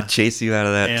and they're Yeah. going to chase you out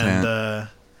of that tent. And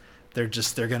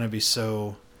they're going to be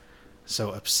so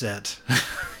upset,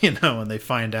 when they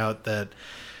find out that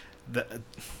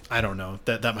I don't know,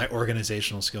 that my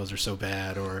organizational skills are so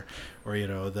bad, or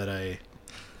that I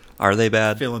Are they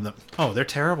bad? feeling them. Oh, they're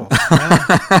terrible.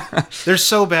 Yeah. They're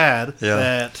so bad Yeah.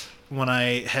 that when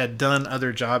I had done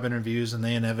other job interviews and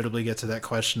they inevitably get to that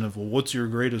question of, well, what's your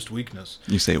greatest weakness?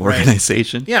 You say Right.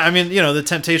 organization? Yeah, I mean, the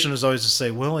temptation is always to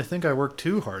say, well, I think I work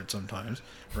too hard sometimes,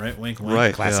 right? Wink, wink.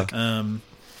 Right. Classic. yeah.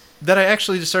 That I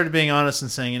actually just started being honest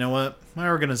and saying, you know what, my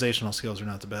organizational skills are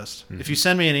not the best. If you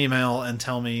send me an email and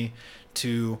tell me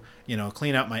to,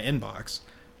 clean out my inbox,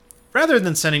 rather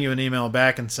than sending you an email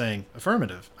back and saying,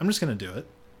 affirmative, I'm just going to do it.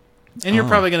 And you're Oh.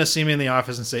 probably going to see me in the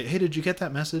office and say, hey, did you get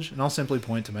that message? And I'll simply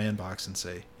point to my inbox and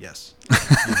say, yes.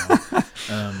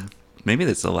 Maybe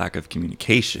that's a lack of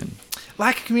communication.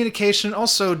 Lack of communication,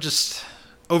 also just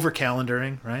over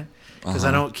calendaring, right? Because I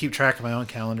Uh-huh. don't keep track of my own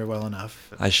calendar well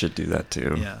enough. I should do that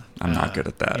too. Yeah, I'm not good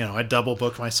at that. I double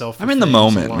book myself. For I'm in the things a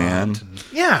moment, lot, man. and-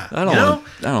 yeah, I don't know, want-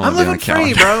 I don't I'm want to be on living a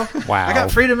free, calendar. bro. Wow. I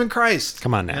got freedom in Christ.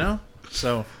 Come on now.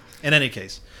 So, in any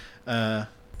case, to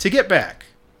get back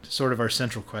to sort of our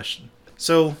central question.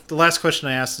 So the last question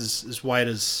I asked is why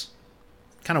does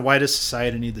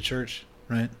society need the church,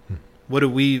 right? What do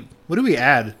we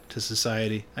add to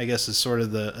society? I guess is sort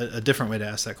of a different way to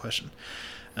ask that question.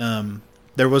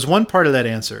 There was one part of that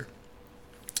answer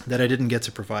that I didn't get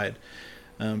to provide,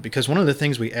 because one of the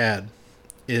things we add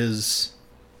is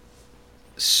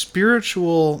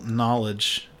spiritual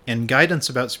knowledge and guidance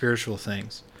about spiritual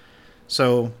things.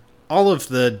 So all of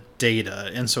the data,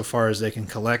 insofar as they can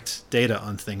collect data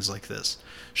on things like this,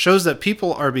 shows that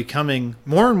people are becoming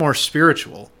more and more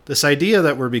spiritual. This idea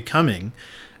that we're becoming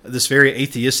this very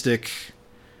atheistic,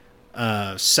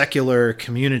 secular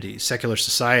community, secular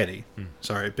society,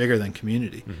 bigger than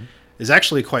community, is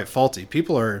actually quite faulty.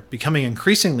 People are becoming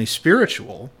increasingly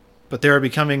spiritual, but they are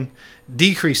becoming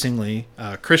decreasingly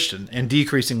Christian and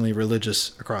decreasingly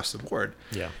religious across the board.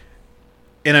 Yeah.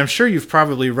 And I'm sure you've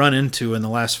probably run into in the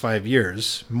last 5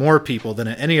 years more people than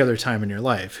at any other time in your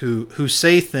life who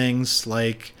say things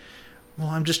like, well,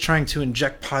 I'm just trying to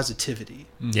inject positivity.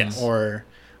 Yes. Or,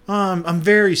 I'm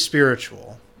very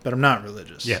spiritual, but I'm not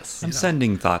religious. Yes. I'm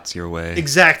sending thoughts your way.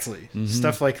 Exactly.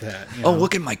 Stuff like that. Oh,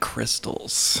 look at my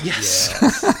crystals. Yes.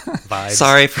 Vibes.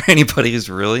 Sorry for anybody who's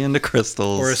really into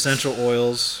crystals. Or essential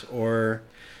oils, or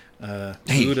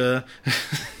Hey. Buddha,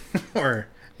 or,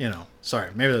 sorry,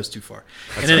 maybe that was too far.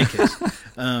 In any case,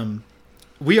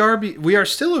 we are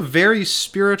still a very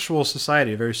spiritual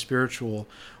society, a very spiritual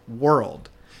world.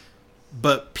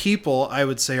 But people, I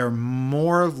would say, are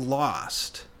more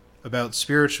lost about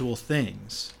spiritual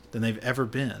things than they've ever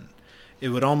been. It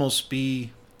would almost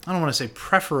be, I don't want to say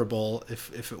preferable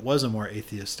if it was a more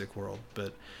atheistic world,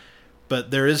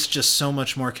 but there is just so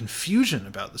much more confusion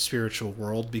about the spiritual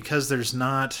world because there's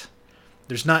not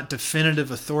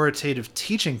definitive authoritative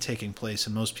teaching taking place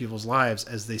in most people's lives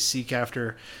as they seek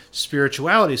after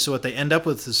spirituality. So what they end up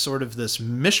with is sort of this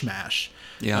mishmash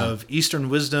of Eastern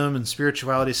wisdom and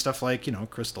spirituality, stuff like,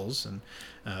 crystals. And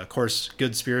of course,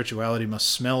 good spirituality must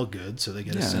smell good, so they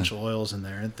get essential oils in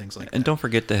there and things like that. And don't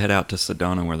forget to head out to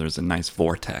Sedona where there's a nice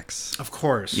vortex. Of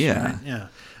course. Yeah. Right?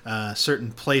 Yeah.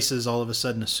 Certain places all of a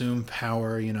sudden assume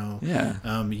power,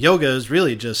 Yeah. Yoga is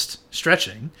really just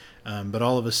stretching, but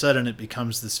all of a sudden it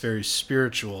becomes this very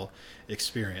spiritual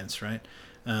experience, right?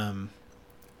 And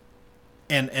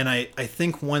I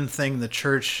think one thing the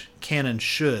church can and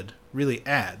should really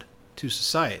add to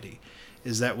society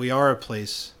is that we are a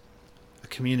place, a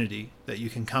community that you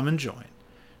can come and join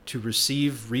to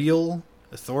receive real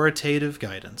authoritative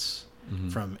guidance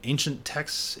from ancient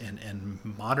texts and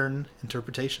modern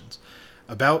interpretations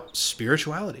about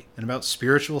spirituality and about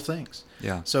spiritual things.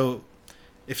 Yeah. So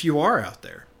if you are out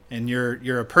there and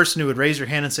you're a person who would raise your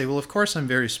hand and say, well, of course I'm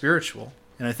very spiritual,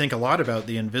 and I think a lot about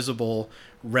the invisible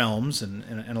realms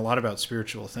and a lot about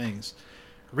spiritual things,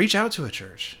 reach out to a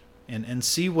church and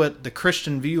see what the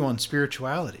Christian view on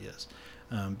spirituality is,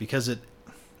 because it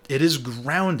is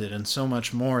grounded in so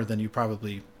much more than you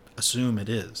probably assume it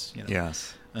is.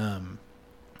 Yes.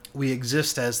 we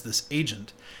exist as this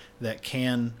agent that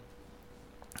can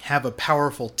have a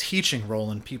powerful teaching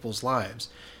role in people's lives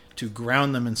to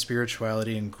ground them in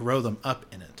spirituality and grow them up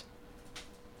in it.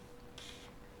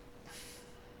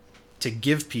 To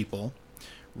give people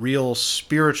real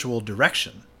spiritual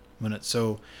direction when it's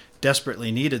so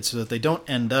desperately needed, so that they don't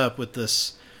end up with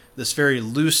this very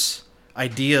loose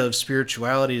idea of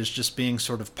spirituality as just being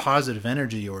sort of positive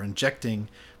energy or injecting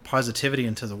positivity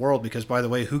into the world. Because, by the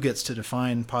way, who gets to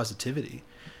define positivity?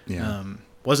 Yeah.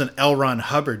 Wasn't L. Ron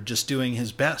Hubbard just doing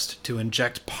his best to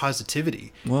inject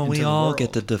positivity? Well, into we the all world?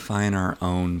 get to define our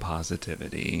own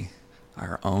positivity,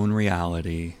 our own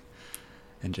reality,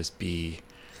 and just be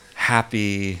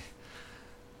happy,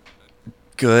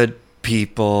 good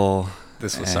people.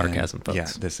 This was sarcasm, folks. Yeah,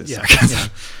 this is Yeah.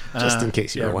 sarcasm. Just in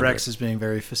case you were wondering. Rex is being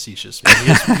very facetious.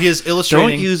 He is illustrating.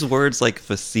 Don't use words like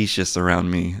facetious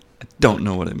around me. I don't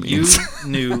know what it You means.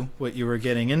 knew what you were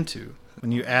getting into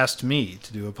when you asked me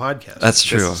to do a podcast. That's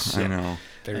true. This is- I yeah. know.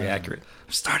 Very accurate.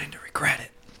 I'm starting to regret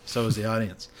it. So is the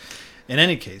audience. In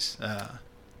any case,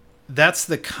 that's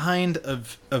the kind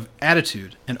of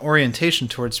attitude and orientation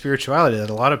towards spirituality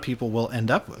that a lot of people will end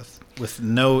up with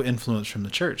no influence from the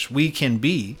church. We can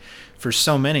be, for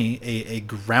so many, a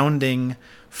grounding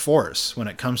force when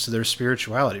it comes to their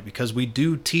spirituality, because we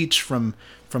do teach from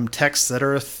texts that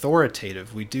are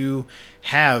authoritative. We do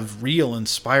have real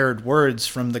inspired words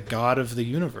from the God of the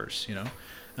universe,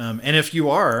 and if you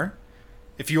are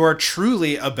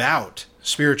truly about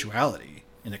spirituality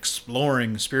and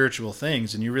exploring spiritual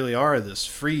things, and you really are this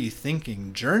free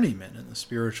thinking journeyman in the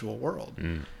spiritual world,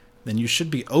 then you should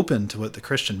be open to what the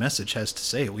Christian message has to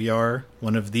say. We are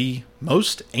one of the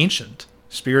most ancient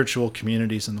spiritual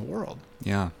communities in the world,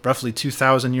 Yeah. roughly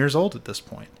 2,000 years old at this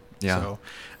point. Yeah.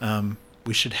 So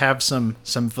we should have some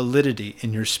validity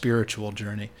in your spiritual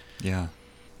journey. Yeah.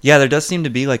 Yeah, there does seem to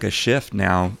be like a shift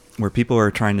now where people are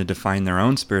trying to define their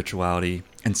own spirituality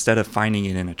instead of finding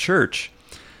it in a church.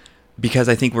 Because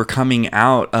I think we're coming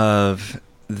out of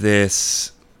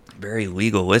this very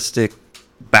legalistic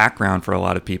background for a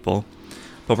lot of people,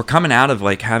 but we're coming out of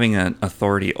like having an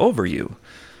authority over you.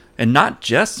 And not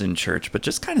just in church, but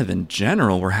just kind of in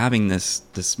general, we're having this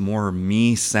more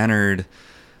me-centered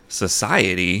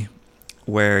society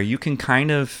where you can kind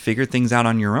of figure things out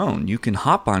on your own. You can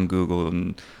hop on Google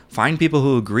and find people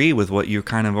who agree with what you're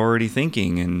kind of already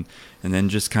thinking, and then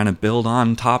just kind of build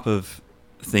on top of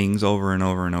things over and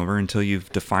over and over until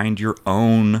you've defined your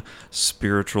own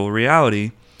spiritual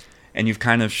reality, and you've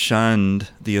kind of shunned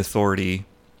the authority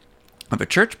of a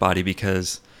church body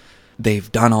because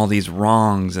they've done all these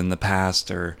wrongs in the past,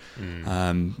 or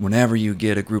whenever you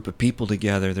get a group of people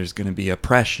together, there's going to be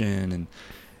oppression, and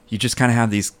you just kind of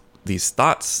have these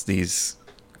thoughts, these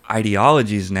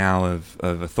ideologies now of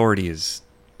authority is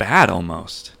bad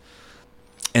almost.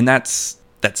 And that's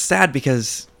sad,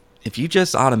 because if you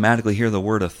just automatically hear the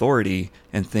word authority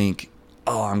and think,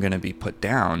 oh, I'm going to be put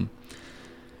down,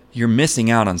 you're missing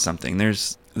out on something.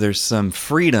 There's some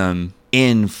freedom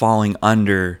in falling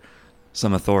under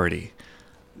some authority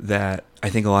that I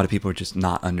think a lot of people are just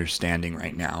not understanding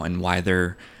right now, and why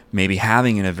they're maybe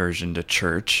having an aversion to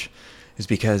church is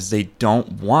because they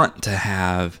don't want to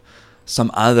have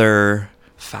some other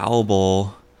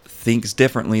fallible, thinks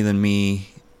differently than me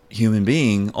human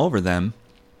being over them.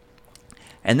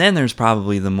 And then there's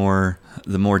probably the more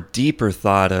deeper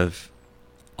thought of,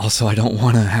 also, I don't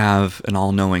want to have an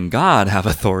all-knowing God have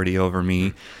authority over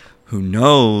me who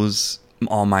knows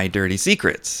all my dirty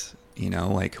secrets.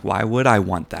 Like, why would I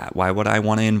want that? Why would I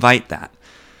want to invite that?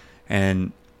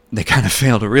 And they kind of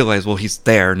fail to realize, well, he's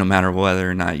there no matter whether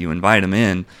or not you invite him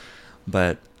in.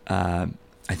 But I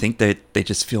think that they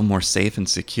just feel more safe and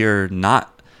secure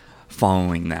not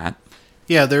following that.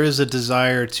 Yeah, there is a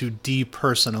desire to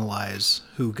depersonalize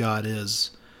who God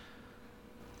is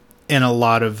in a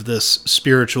lot of this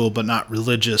spiritual but not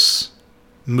religious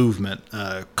movement,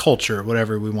 culture,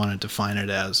 whatever we want to define it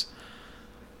as.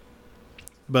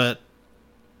 But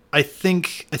I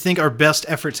think our best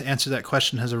effort to answer that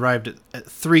question has arrived at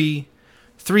three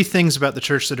things about the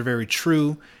church that are very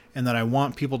true and that I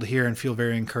want people to hear and feel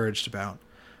very encouraged about.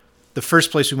 The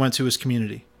first place we went to is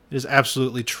community. It is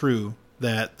absolutely true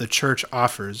that the church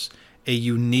offers a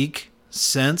unique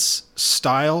sense,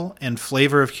 style, and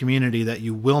flavor of community that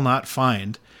you will not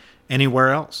find anywhere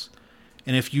else.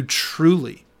 And if you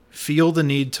truly feel the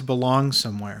need to belong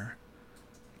somewhere,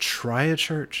 try a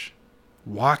church.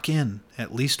 Walk in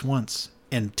at least once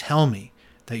and tell me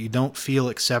that you don't feel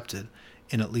accepted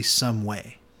in at least some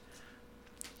way.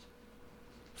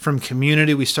 From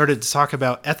community, we started to talk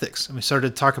about ethics and we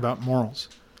started to talk about morals.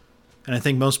 And I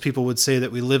think most people would say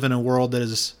that we live in a world that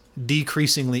is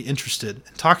decreasingly interested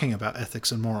in talking about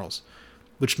ethics and morals,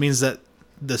 which means that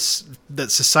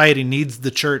that society needs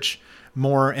the church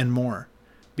more and more,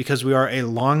 because we are a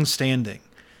long-standing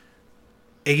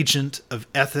agent of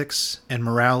ethics and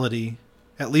morality,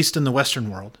 at least in the Western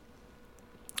world,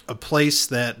 a place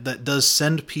that does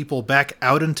send people back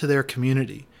out into their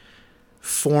community,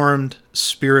 formed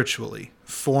spiritually,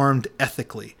 formed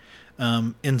ethically,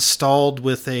 installed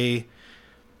with a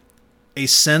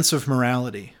sense of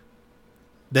morality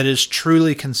that is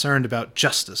truly concerned about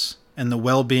justice and the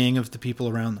well-being of the people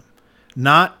around them.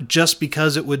 Not just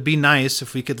because it would be nice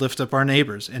if we could lift up our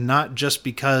neighbors, and not just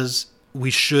because we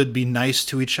should be nice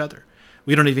to each other.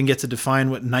 We don't even get to define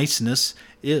what niceness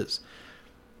is.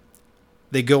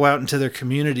 They go out into their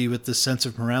community with this sense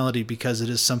of morality because it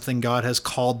is something God has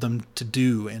called them to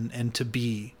do and to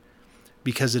be,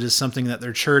 because it is something that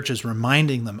their church is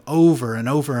reminding them over and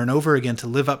over and over again to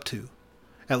live up to.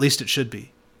 At least it should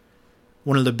be.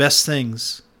 One of the best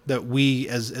things that we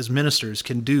as ministers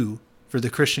can do for the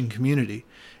Christian community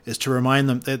is to remind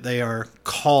them that they are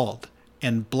called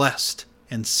and blessed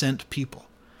and sent people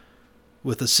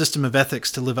with a system of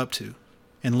ethics to live up to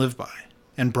and live by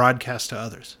and broadcast to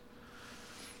others.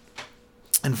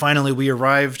 And finally, we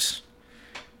arrived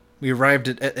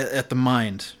at the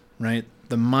mind, right?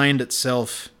 The mind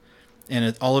itself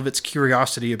and all of its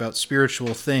curiosity about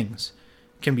spiritual things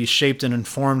can be shaped and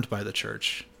informed by the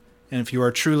church. And if you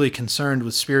are truly concerned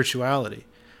with spirituality,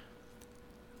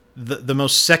 the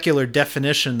most secular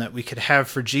definition that we could have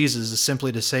for Jesus is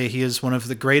simply to say he is one of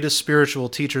the greatest spiritual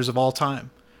teachers of all time,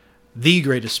 the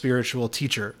greatest spiritual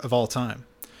teacher of all time,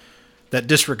 that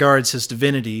disregards his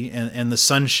divinity and the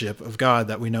sonship of God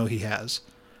that we know he has.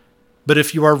 But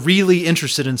if you are really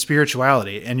interested in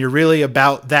spirituality, and you're really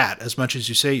about that as much as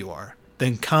you say you are,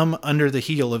 then come under the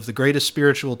heel of the greatest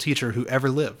spiritual teacher who ever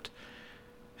lived.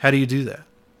 How do you do that?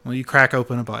 Well, you crack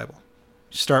open a Bible.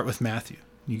 You start with Matthew.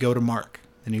 You go to Mark.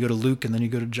 Then you go to Luke, and then you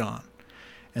go to John.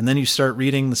 And then you start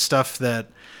reading the stuff that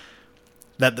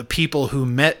the people who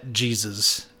met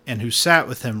Jesus and who sat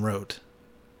with him wrote.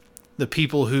 The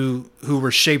people who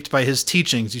were shaped by his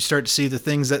teachings, you start to see the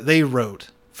things that they wrote.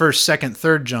 1st, 2nd,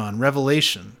 3rd John,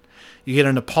 Revelation. You get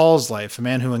into Paul's life, a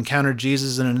man who encountered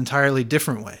Jesus in an entirely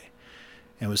different way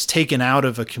and was taken out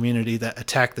of a community that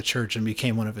attacked the church and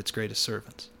became one of its greatest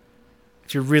servants.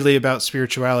 If you're really about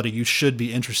spirituality, you should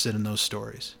be interested in those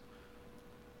stories.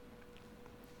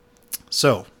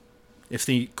 So, if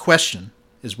the question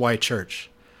is why church,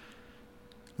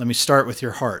 let me start with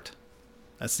your heart.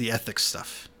 That's the ethics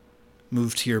stuff.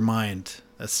 Move to your mind.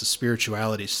 That's the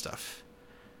spirituality stuff.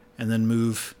 And then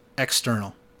move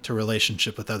external to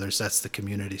relationship with others. That's the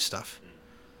community stuff.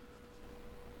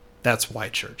 That's why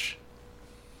church.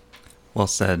 Well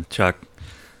said, Chuck.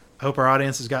 I hope our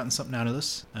audience has gotten something out of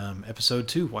this. Episode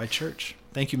 2, Why Church.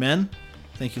 Thank you, men.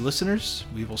 Thank you, listeners.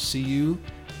 We will see you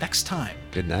next time.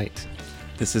 Good night.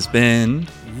 This has been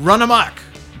Run Amok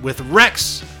with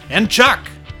Rex and Chuck.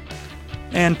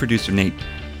 And producer Nate.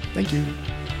 Thank you.